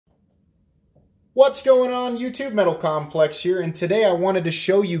What's going on, YouTube? Metal Complex here, and today I wanted to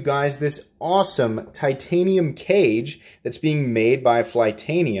show you guys this awesome titanium cage that's being made by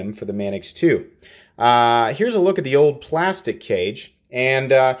Flytanium for the Manix 2. Here's a look at the old plastic cage,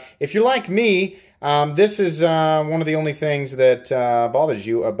 and if you're like me, this is one of the only things that bothers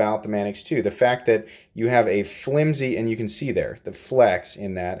you about the Manix 2. The fact that you have a flimsy, and you can see there, the flex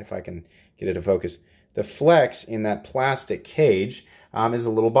in that, if I can get it to focus, the flex in that plastic cage is a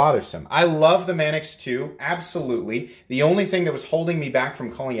little bothersome. I love the Manix 2, absolutely. The only thing that was holding me back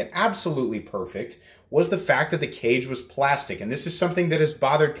from calling it absolutely perfect was the fact that the cage was plastic, and this is something that has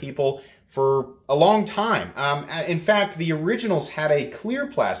bothered people for a long time. In fact, the originals had a clear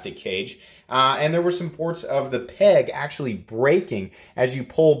plastic cage, and there were some ports of the peg actually breaking as you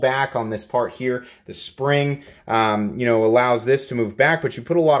pull back on this part here. The spring, allows this to move back, but you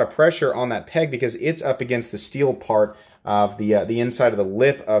put a lot of pressure on that peg because it's up against the steel part of the inside of the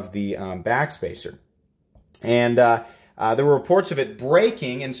lip of the backspacer. And there were reports of it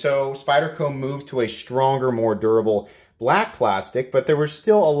breaking, and so Spyderco moved to a stronger, more durable black plastic, but there were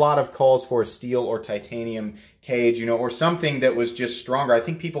still a lot of calls for a steel or titanium cage, or something that was just stronger. I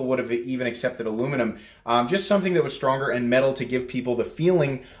think people would have even accepted aluminum, just something that was stronger and metal to give people the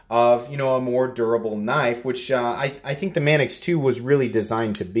feeling of, a more durable knife, which I think the Manix 2 was really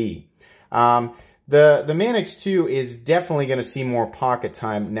designed to be. The Manix 2 is definitely going to see more pocket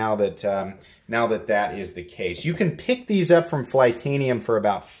time now that that is the case. You can pick these up from Flytanium for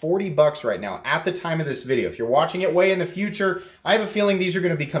about 40 bucks right now at the time of this video. If you're watching it way in the future, I have a feeling these are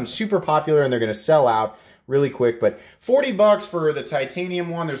going to become super popular and they're going to sell out really quick. But 40 bucks for the titanium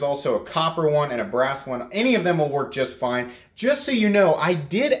one. There's also a copper one and a brass one. Any of them will work just fine. Just so you know, I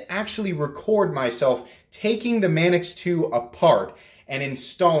did actually record myself taking the Manix 2 apart and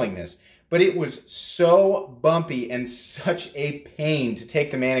installing this. But it was so bumpy and such a pain to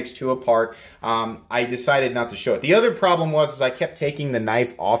take the Manix 2 apart, I decided not to show it. The other problem was I kept taking the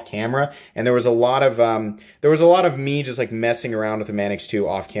knife off camera, and there was a lot of me just like messing around with the Manix 2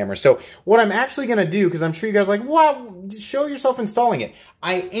 off camera. So what I'm actually gonna do, because I'm sure you guys are like, what? Show yourself installing it.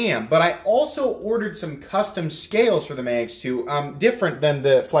 I am, but I also ordered some custom scales for the Manix 2, different than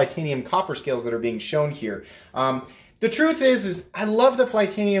the Flytanium copper scales that are being shown here. The truth is I love the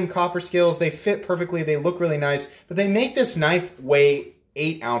Flytanium copper scales. They fit perfectly. They look really nice. But they make this knife weigh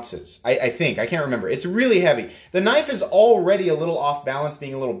 8 ounces, I think. I can't remember. It's really heavy. The knife is already a little off balance,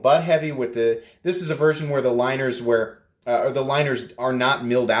 being a little butt heavy with the... This is a version where the liners are not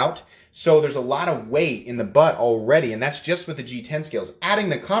milled out. So there's a lot of weight in the butt already, and that's just with the G10 scales. Adding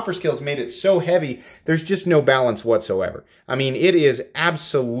the copper scales made it so heavy, there's just no balance whatsoever. I mean, it is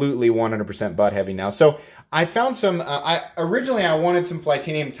absolutely 100% butt heavy now. So I found some, originally I wanted some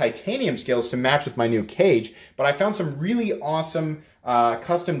Flytanium titanium scales to match with my new cage, but I found some really awesome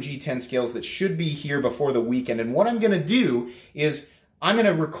custom G10 scales that should be here before the weekend. And what I'm going to do is I'm going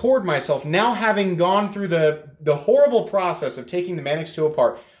to record myself now, having gone through the horrible process of taking the Manix 2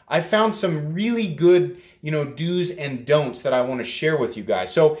 apart. I found some really good, do's and don'ts that I want to share with you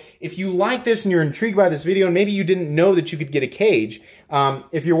guys. So if you like this and you're intrigued by this video, and maybe you didn't know that you could get a cage,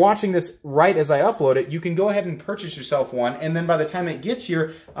 if you're watching this right as I upload it, you can go ahead and purchase yourself one. And then by the time it gets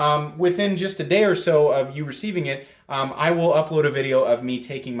here, within just a day or so of you receiving it, I will upload a video of me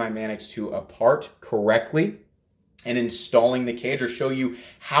taking my Manix 2 apart correctly and installing the cage, or show you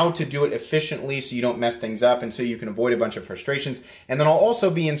how to do it efficiently so you don't mess things up and so you can avoid a bunch of frustrations. And then I'll also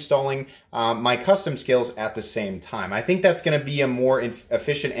be installing my custom scales at the same time. I think that's going to be a more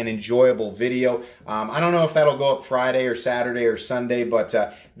efficient and enjoyable video. I don't know if that'll go up Friday or Saturday or Sunday, but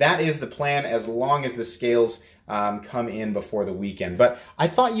that is the plan, as long as the scales come in before the weekend. But I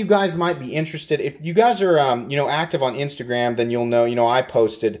thought you guys might be interested. If you guys are active on Instagram, then you'll know, I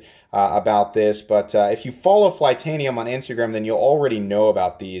posted about this. But if you follow Flytanium on Instagram, then you'll already know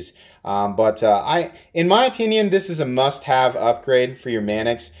about these. In my opinion, this is a must-have upgrade for your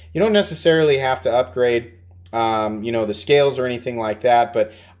Manix. You don't necessarily have to upgrade, the scales or anything like that,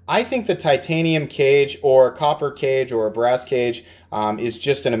 but I think the titanium cage or a copper cage or a brass cage is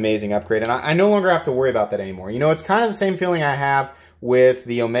just an amazing upgrade. And I no longer have to worry about that anymore. It's kind of the same feeling I have with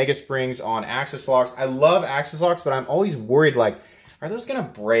the Omega springs on axis locks. I love axis locks, but I'm always worried, like, are those going to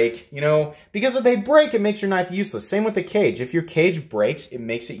break? Because if they break, it makes your knife useless. Same with the cage. If your cage breaks, it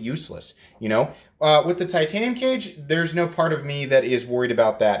makes it useless, With the titanium cage, there's no part of me that is worried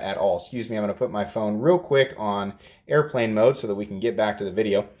about that at all. Excuse me, I'm going to put my phone real quick on airplane mode so that we can get back to the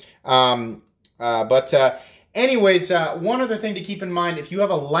video. Anyways, one other thing to keep in mind, if you have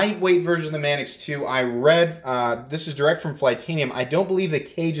a lightweight version of the Manix 2, I read, this is direct from Flytanium, I don't believe the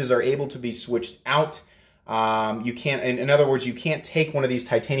cages are able to be switched out You can't, in other words, you can't take one of these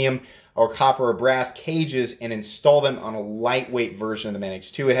titanium or copper or brass cages and install them on a lightweight version of the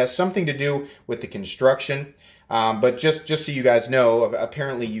Manix 2. It has something to do with the construction, but just so you guys know,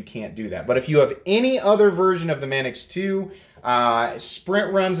 apparently you can't do that. But if you have any other version of the Manix 2,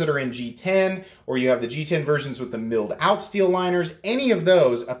 sprint runs that are in G10, or you have the G10 versions with the milled out steel liners, any of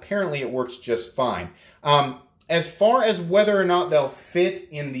those, apparently it works just fine. As far as whether or not they'll fit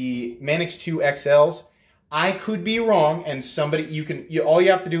in the Manix 2 XLs, I could be wrong, and somebody, all you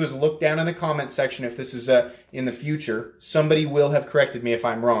have to do is look down in the comment section if this is in the future. Somebody will have corrected me if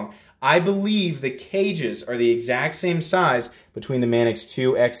I'm wrong. I believe the cages are the exact same size between the Manix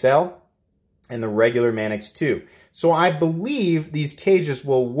 2 XL and the regular Manix 2. So I believe these cages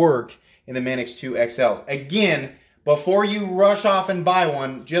will work in the Manix 2 XLs. Again, before you rush off and buy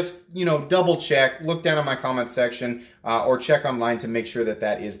one, just, double check, look down in my comment section, or check online to make sure that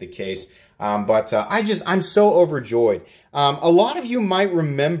that is the case. I'm so overjoyed. A lot of you might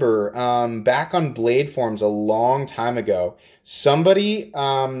remember back on Blade Forums a long time ago, somebody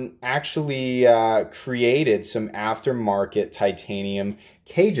actually created some aftermarket titanium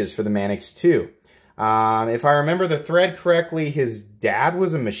cages for the Manix 2. If I remember the thread correctly, his dad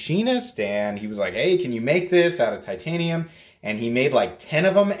was a machinist, and he was like, hey, can you make this out of titanium? And he made like 10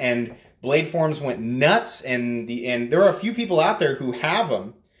 of them, and Blade Forums went nuts, and there are a few people out there who have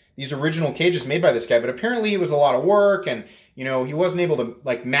them, these original cages made by this guy, but apparently it was a lot of work, and he wasn't able to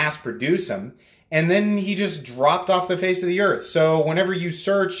like mass produce them, and then he just dropped off the face of the earth. So whenever you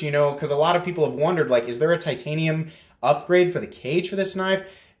search, because a lot of people have wondered, like, is there a titanium upgrade for the cage for this knife?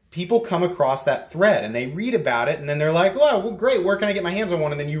 People come across that thread and they read about it, and then they're like, well, great, where can I get my hands on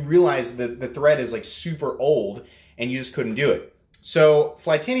one? And then you realize that the thread is like super old and you just couldn't do it. So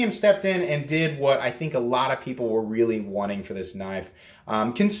Flytanium stepped in and did what I think a lot of people were really wanting for this knife.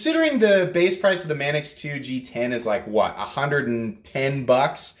 Considering the base price of the Manix 2 G10 is like, what, 110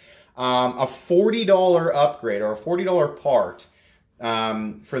 bucks? A $40 upgrade or a $40 part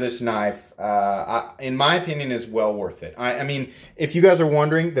for this knife, in my opinion, is well worth it. I mean, if you guys are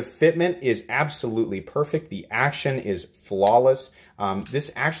wondering, the fitment is absolutely perfect. The action is flawless.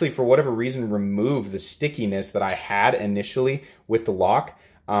 This actually, for whatever reason, removed the stickiness that I had initially with the lock.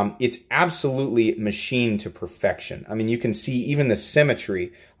 It's absolutely machined to perfection. I mean, you can see even the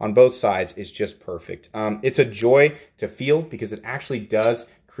symmetry on both sides is just perfect. It's a joy to feel because it actually does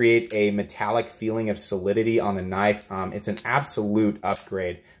create a metallic feeling of solidity on the knife. It's an absolute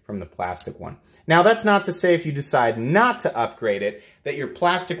upgrade from the plastic one. Now, that's not to say if you decide not to upgrade it, that your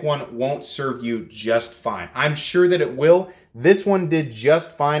plastic one won't serve you just fine. I'm sure that it will. This one did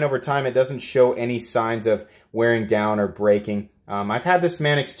just fine over time. It doesn't show any signs of wearing down or breaking. I've had this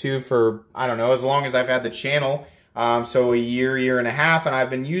Manix 2 for, I don't know, as long as I've had the channel, so a year and a half, and I've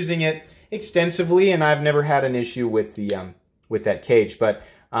been using it extensively, and I've never had an issue with the with that cage. But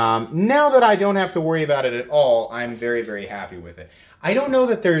now that I don't have to worry about it at all, I'm very, very happy with it. I don't know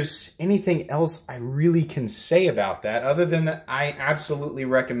that there's anything else I really can say about that other than that I absolutely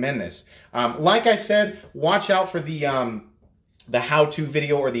recommend this. Like I said, watch out for the how-to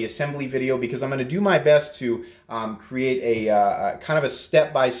video or the assembly video, because I'm going to do my best to create a kind of a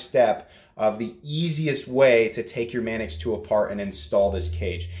step-by-step of the easiest way to take your Manix 2 apart and install this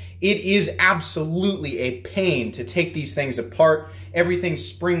cage. It is absolutely a pain to take these things apart. Everything's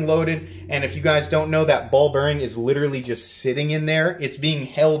spring-loaded, and if you guys don't know, that ball bearing is literally just sitting in there. It's being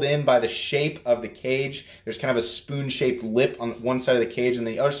held in by the shape of the cage. There's kind of a spoon-shaped lip on one side of the cage, and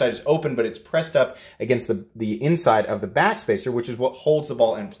the other side is open, but it's pressed up against the inside of the backspacer, which is what holds the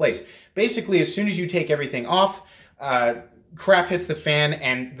ball in place. Basically, as soon as you take everything off, crap hits the fan,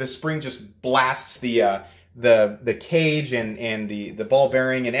 and the spring just blasts the cage and the ball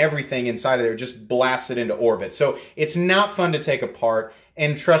bearing and everything inside of there, just blasts it into orbit. So it's not fun to take apart,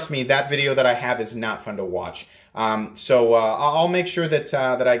 and trust me, that video that I have is not fun to watch. I'll make sure that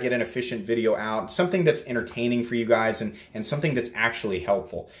I get an efficient video out, something that's entertaining for you guys and something that's actually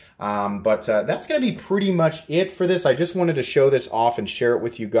helpful. That's going to be pretty much it for this. I just wanted to show this off and share it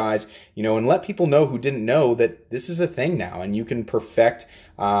with you guys, and let people know who didn't know that this is a thing now, and you can perfect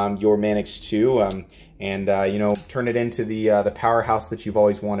your Manix 2 and turn it into the powerhouse that you've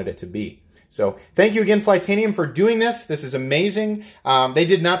always wanted it to be. So thank you again, Flytanium, for doing this. This is amazing. They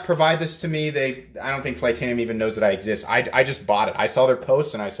did not provide this to me. I don't think Flytanium even knows that I exist. I just bought it. I saw their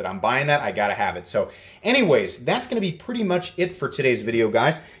posts and I said, I'm buying that. I gotta have it. So anyways, that's gonna be pretty much it for today's video,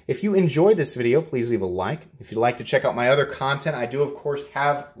 guys. If you enjoyed this video, please leave a like. If you'd like to check out my other content, I do, of course,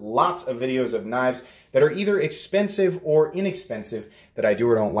 have lots of videos of knives that are either expensive or inexpensive that I do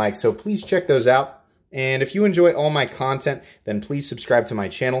or don't like. So please check those out. And if you enjoy all my content, then please subscribe to my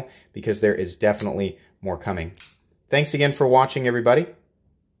channel, because there is definitely more coming. Thanks again for watching, everybody,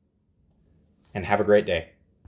 and have a great day.